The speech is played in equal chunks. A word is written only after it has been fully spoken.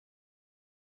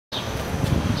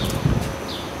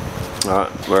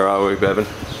Alright, where are we, Davin?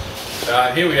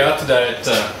 Here we are today at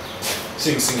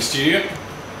Sing Sing Studio,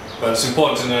 but it's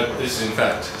important to note this is in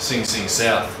fact Sing Sing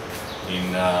South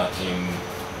in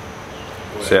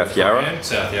South Yarra?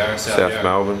 South Yarra. South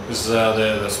Melbourne. This is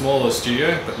the smaller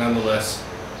studio, but nonetheless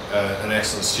an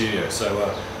excellent studio. So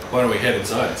why don't we head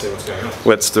inside and see what's going on?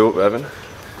 Let's do it, Davin.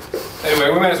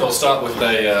 Anyway, we may as well start with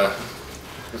a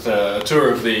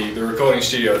tour of the recording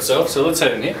studio itself. So let's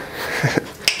head in here.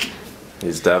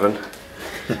 Here's Davin,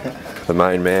 the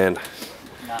main man.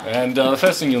 And the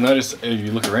first thing you'll notice if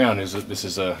you look around is that this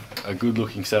is a good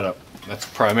looking setup. That's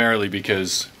primarily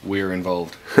because we're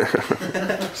involved.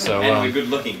 So, and we're good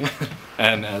looking.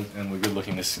 and we're good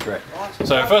looking, this is correct.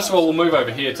 So first of all we'll move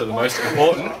over here to the most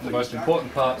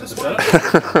important part of the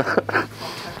setup.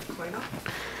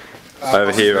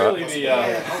 Over here, right?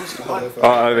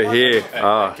 Over here.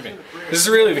 This is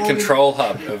really the control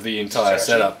hub of the entire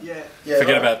setup.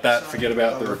 Forget about that, forget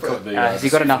about the has he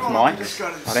got enough mics?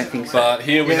 I don't think so. But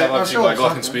here we have obviously my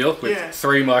glockenspiel with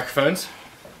 3 microphones.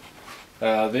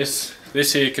 This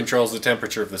here controls the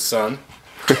temperature of the sun.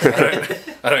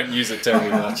 I don't use it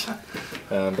terribly much,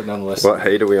 but nonetheless. What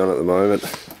heat are we on at the moment?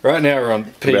 Right now we're on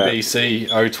PVC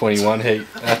 021 heat,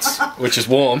 which is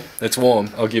warm. It's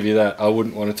warm, I'll give you that. I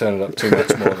wouldn't want to turn it up too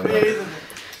much more than that.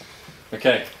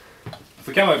 Okay, if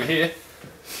we come over here,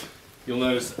 you'll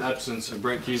notice the absence of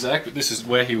Brett Cusack, but this is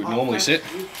where he would normally sit.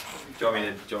 Do you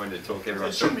want me to talk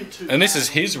everyone through? And this is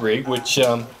his rig, which,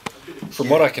 from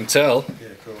what I can tell,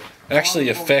 actually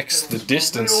affects the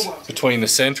distance between the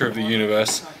centre of the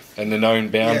universe and the known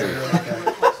boundary.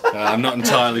 I'm not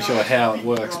entirely sure how it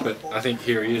works, but I think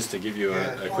here he is to give you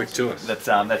a quick tour.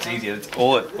 That's easier.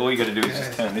 All you got to do is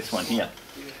just turn this one here.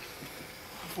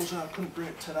 Unfortunately, I couldn't bring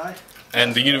it today.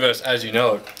 And the universe, as you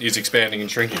know it, is expanding and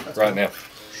shrinking right now.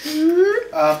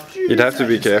 You'd have to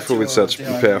be careful with such a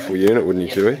powerful unit, wouldn't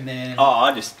you, Chewie? Oh,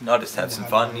 I just have some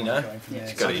fun, you know.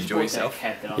 Just got to enjoy yourself.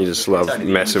 You just love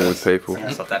messing with people.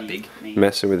 It's not that big.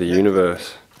 Messing with the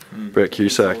universe. Brett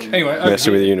Cusack. Anyway,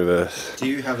 messing with the universe.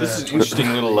 This is an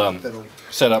interesting little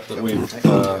setup that we've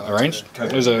arranged.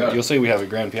 You'll see we have a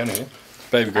grand piano here.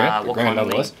 Baby grand, but grand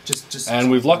nonetheless.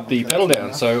 And we've locked the pedal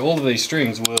down, so all of these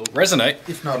strings will resonate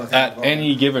at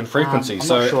any given frequency.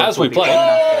 So as we play...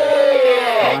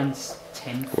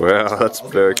 Wow, that's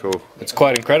very cool. It's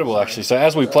quite incredible actually. So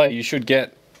as we play, you should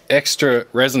get extra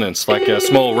resonance, like a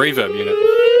small reverb unit.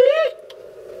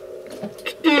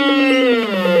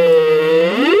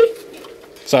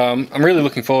 So I'm really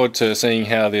looking forward to seeing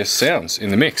how this sounds in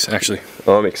the mix, actually.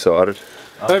 I'm excited.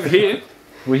 Over here,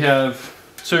 we have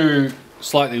 2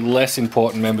 slightly less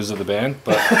important members of the band,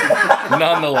 but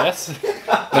nonetheless,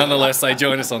 they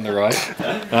join us on the ride.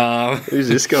 Who's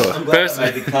this guy? I'm glad I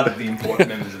made the cut of the important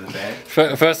members of the band.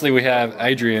 Firstly, we have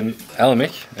Adrian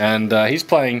Alamick, and he's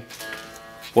playing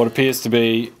what appears to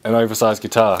be an oversized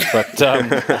guitar, but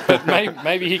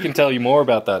maybe he can tell you more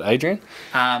about that. Adrian?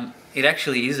 It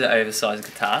actually is an oversized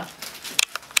guitar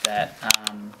that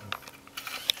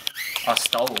I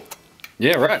stole.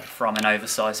 Yeah, right. From an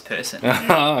oversized person.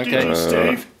 Oh, okay.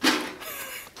 Steve.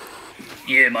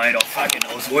 Yeah, mate,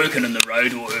 I was working in the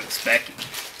roadworks back in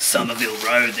Somerville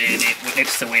Road there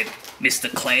next to where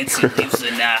Mr. Clancy lives,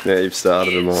 and yeah, you've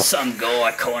started them off. Some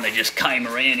guy kind of just came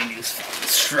around and he was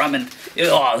strumming.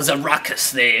 Oh, there was a ruckus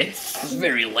there. It was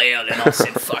very loud, and I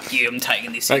said, "Fuck you, I'm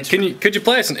taking this." Could you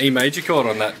play us an E major chord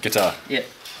on that guitar? Yeah.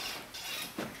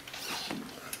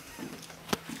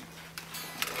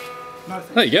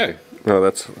 There you go. Oh,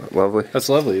 that's lovely. That's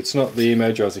lovely. It's not the E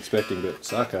major I was expecting, but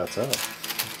Sarkarts are.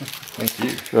 Thank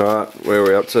you. Alright, where are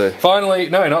we up to? Finally,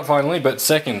 no, not finally, but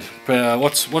second.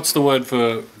 What's the word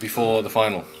for before the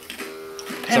final?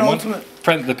 Penultimate.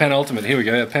 The penultimate. Here we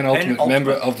go. A penultimate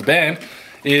member of the band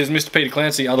is Mr. Peter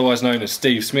Clancy, otherwise known as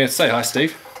Steve Smith. Say hi,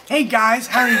 Steve. Hey guys,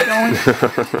 how are you going?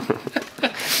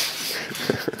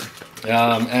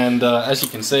 As you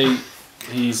can see,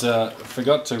 he's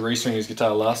forgot to restring his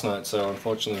guitar last night, so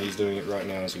unfortunately he's doing it right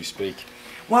now as we speak.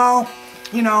 Well,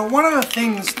 you know, one of the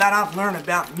things that I've learned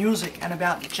about music and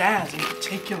about jazz in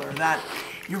particular, that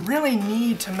you really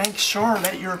need to make sure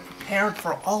that you're prepared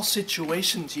for all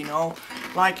situations, you know.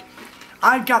 Like,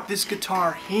 I've got this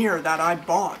guitar here that I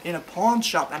bought in a pawn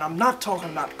shop, and I'm not talking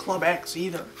about Club X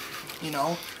either, you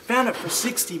know. Found it for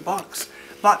 60 bucks.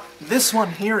 But this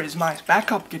one here is my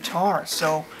backup guitar,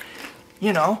 so,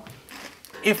 you know,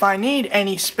 if I need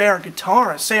any spare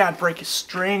guitar, say I'd break a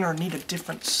string or need a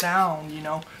different sound, you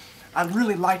know, I'd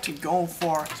really like to go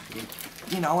for,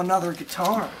 you know, another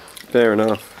guitar. Fair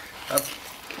enough.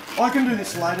 Oh, I can do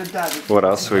this lighter, Dad. What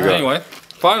else we got? Anyway,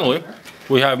 finally,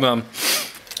 we have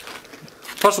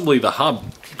possibly the hub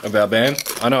of our band.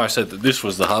 I know I said that this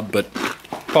was the hub, but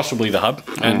possibly the hub.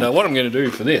 And what I'm going to do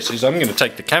for this is I'm going to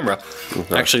take the camera,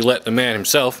 actually let the man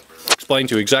himself explain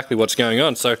to you exactly what's going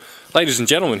on. So, ladies and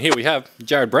gentlemen, here we have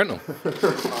Jared Brentnell.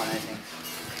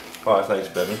 Hi, thanks,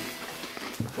 Davin.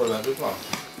 What about this one?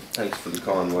 Thanks for the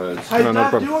kind words. Hey,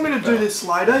 Dad, do you want me to do this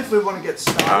later if we want to get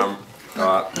started?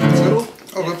 Alright.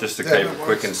 Just to keep it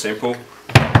quick and simple.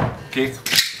 Kick.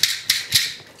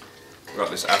 We've got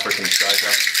this African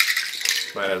shaker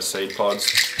made out of seed pods.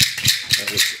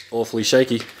 It's awfully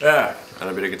shaky. Yeah. And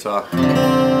a bit of guitar.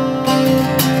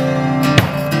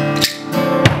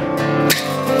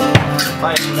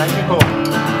 Play any major chord.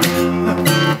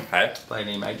 Hey? Play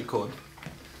any major chord.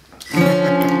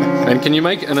 And can you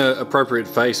make an appropriate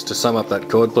face to sum up that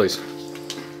chord, please?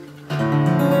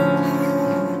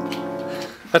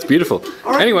 That's beautiful.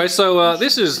 Anyway, so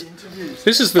this is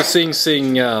the Sing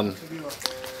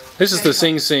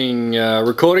Sing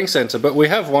recording center, but we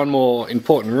have one more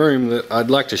important room that I'd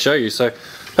like to show you. So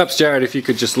perhaps Jared, if you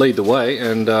could just lead the way,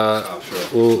 and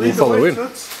we'll follow in.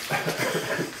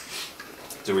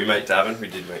 Did we meet Davin? We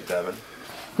did meet Davin.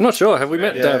 I'm not sure. Have we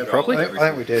met Dav properly? I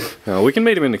think we did. No, we can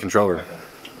meet him in the control room.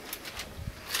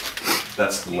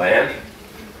 That's the land.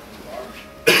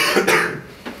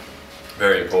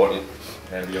 Very important.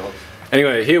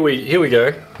 Anyway, here we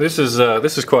go. This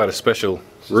is quite a special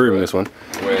room. This one.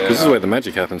 This is where the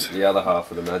magic happens. The other half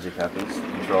of the magic happens.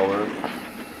 Control room.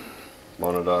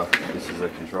 Monitor. This is a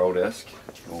control desk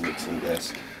or mixing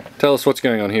desk. Tell us what's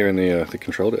going on here in the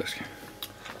control desk.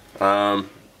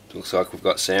 Looks like we've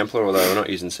got sampler, although we're not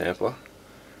using sampler.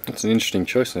 That's an interesting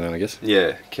choice then, I guess.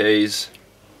 Yeah, keys.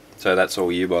 So that's all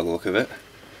you by the look of it.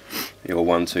 Your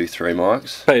 1, 2, 3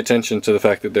 mics. Pay attention to the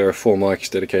fact that there are 4 mics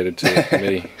dedicated to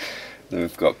MIDI. Then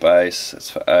we've got bass, that's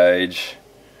for age.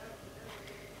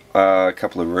 A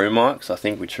couple of room mics, I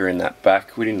think, which are in that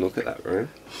back. We didn't look at that room.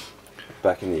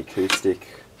 Back in the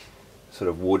acoustic, sort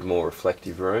of wood, more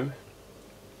reflective room.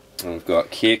 And we've got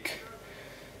kick,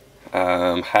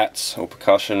 hats or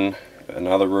percussion,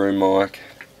 another room mic.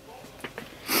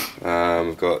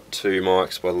 We've got 2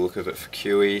 mics by the look of it for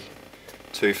QE,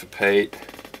 2 for Pete,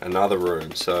 another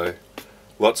room. So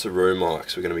lots of room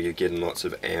mics. We're going to be getting lots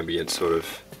of ambient sort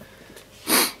of,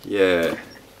 yeah,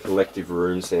 collective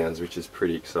room sounds, which is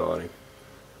pretty exciting.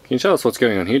 Can you tell us what's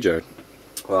going on here, Jared?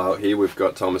 Well, here we've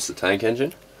got Thomas the Tank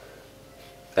Engine.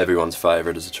 Everyone's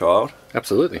favourite as a child.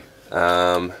 Absolutely.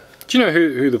 Do you know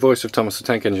who the voice of Thomas the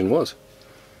Tank Engine was?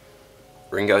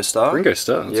 Ringo Starr? Ringo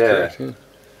Starr, that's correct, yeah.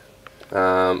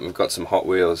 We've got some Hot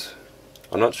Wheels.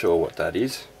 I'm not sure what that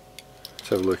is. Let's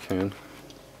have a look, hang on.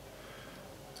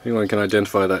 If anyone can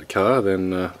identify that car,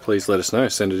 then please let us know.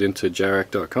 Send it into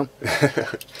Jarek.com.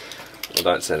 Well,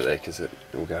 don't send it there because it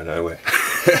will go nowhere.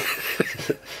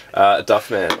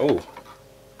 Duffman. Oh,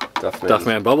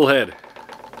 Duffman bobblehead.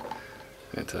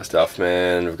 Fantastic.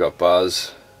 Duffman. We've got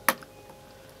Buzz.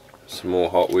 Some more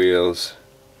Hot Wheels.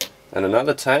 And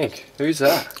another tank. Who's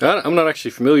that? I'm not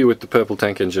actually familiar with the purple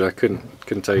tank engine. I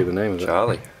couldn't tell you the name of it.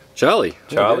 Charlie. Charlie.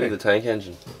 Charlie, okay. the tank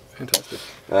engine. Fantastic.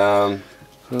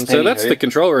 So that's the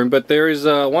control room, but there is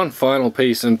one final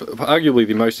piece, and arguably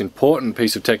the most important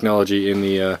piece of technology in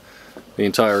the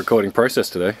entire recording process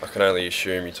today. I can only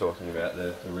assume you're talking about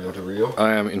the reel-to-reel.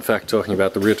 I am, in fact, talking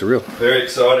about the reel-to-reel. Very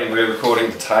exciting. We're recording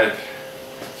the tape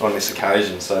on this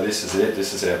occasion, so this is it.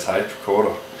 This is our tape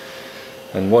recorder.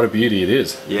 And what a beauty it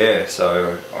is. Yeah,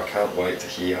 so I can't wait to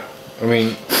hear I mean,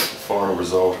 the final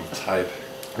result of the tape.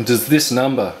 Does this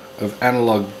number of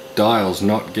analog dials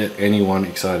not get anyone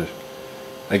excited?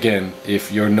 Again,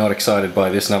 if you're not excited by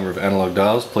this number of analog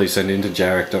dials, please send it into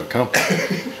Jarek.com.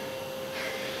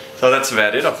 So that's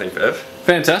about it, I think, Bev.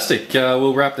 Fantastic.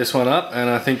 We'll wrap this one up, and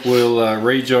I think we'll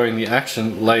rejoin the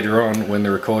action later on when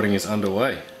the recording is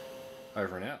underway.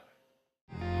 Over and out.